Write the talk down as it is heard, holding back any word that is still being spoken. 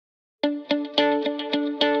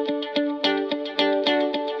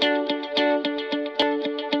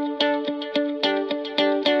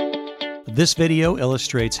This video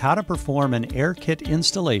illustrates how to perform an air kit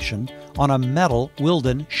installation on a metal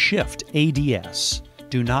Wilden SHIFT ADS.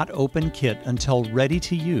 Do not open kit until ready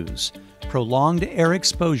to use. Prolonged air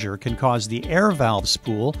exposure can cause the air valve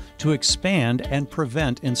spool to expand and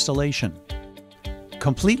prevent installation.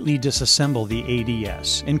 Completely disassemble the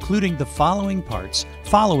ADS, including the following parts,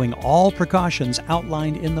 following all precautions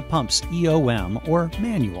outlined in the pump's EOM or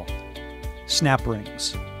manual: snap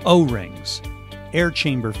rings, O-rings, air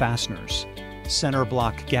chamber fasteners, center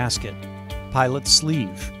block gasket, pilot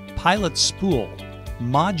sleeve, pilot spool,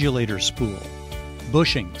 modulator spool,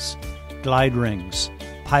 bushings, glide rings,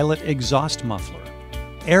 pilot exhaust muffler,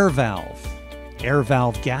 air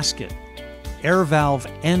valve gasket, air valve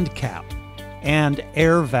end cap, and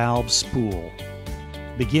air valve spool.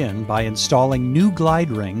 Begin by installing new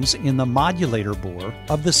glide rings in the modulator bore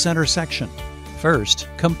of the center section. First,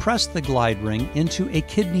 compress the glide ring into a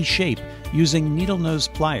kidney shape using needle nose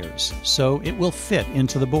pliers so it will fit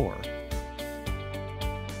into the bore.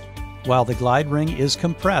 While the glide ring is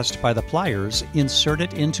compressed by the pliers, insert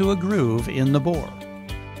it into a groove in the bore.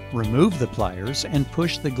 Remove the pliers and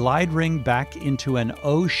push the glide ring back into an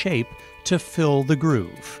O shape to fill the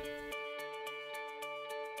groove.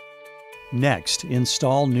 Next,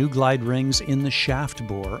 install new glide rings in the shaft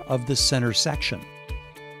bore of the center section.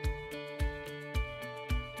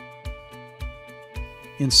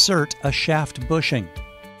 Insert a shaft bushing.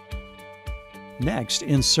 Next,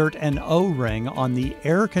 insert an O-ring on the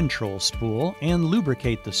air control spool and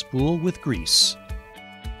lubricate the spool with grease.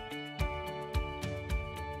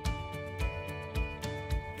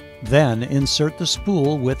 Then insert the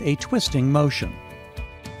spool with a twisting motion.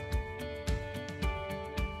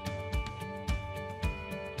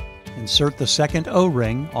 Insert the second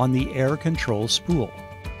O-ring on the air control spool.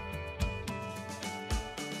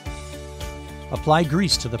 Apply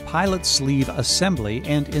grease to the pilot sleeve assembly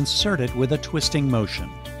and insert it with a twisting motion.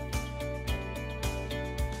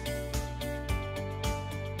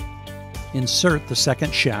 Insert the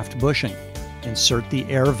second shaft bushing. Insert the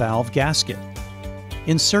air valve gasket.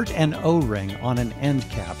 Insert an O-ring on an end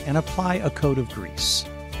cap and apply a coat of grease.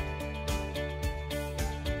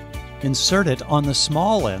 Insert it on the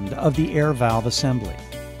small end of the air valve assembly.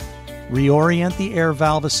 Reorient the air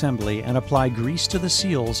valve assembly and apply grease to the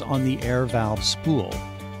seals on the air valve spool.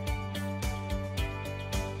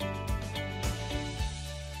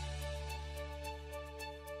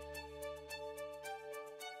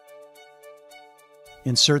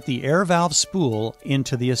 Insert the air valve spool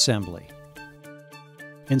into the assembly.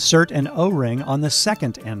 Insert an O-ring on the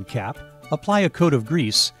second end cap, apply a coat of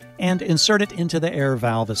grease, and insert it into the air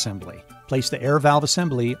valve assembly. Place the air valve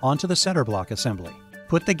assembly onto the center block assembly.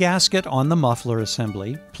 Put the gasket on the muffler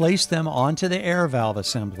assembly, place them onto the air valve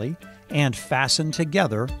assembly, and fasten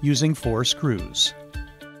together using 4 screws.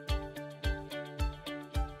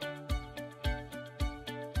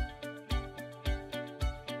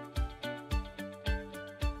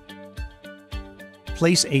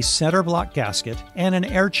 Place a center block gasket and an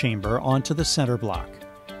air chamber onto the center block.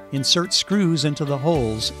 Insert screws into the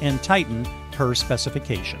holes and tighten per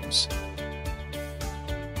specifications.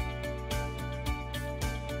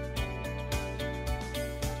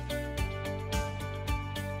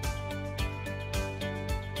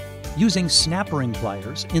 Using snap ring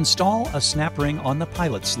pliers, install a snap ring on the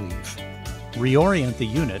pilot sleeve. Reorient the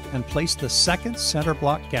unit and place the second center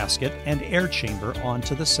block gasket and air chamber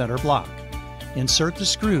onto the center block. Insert the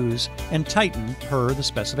screws and tighten per the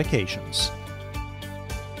specifications.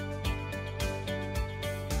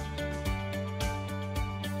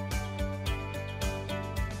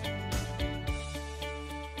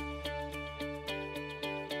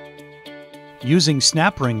 Using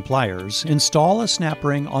snap ring pliers, install a snap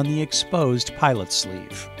ring on the exposed pilot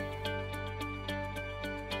sleeve.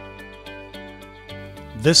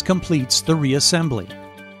 This completes the reassembly.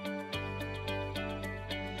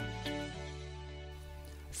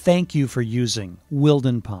 Thank you for using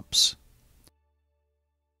Wilden Pumps.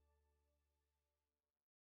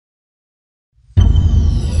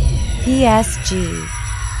 PSG,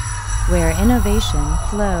 where innovation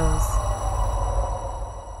flows.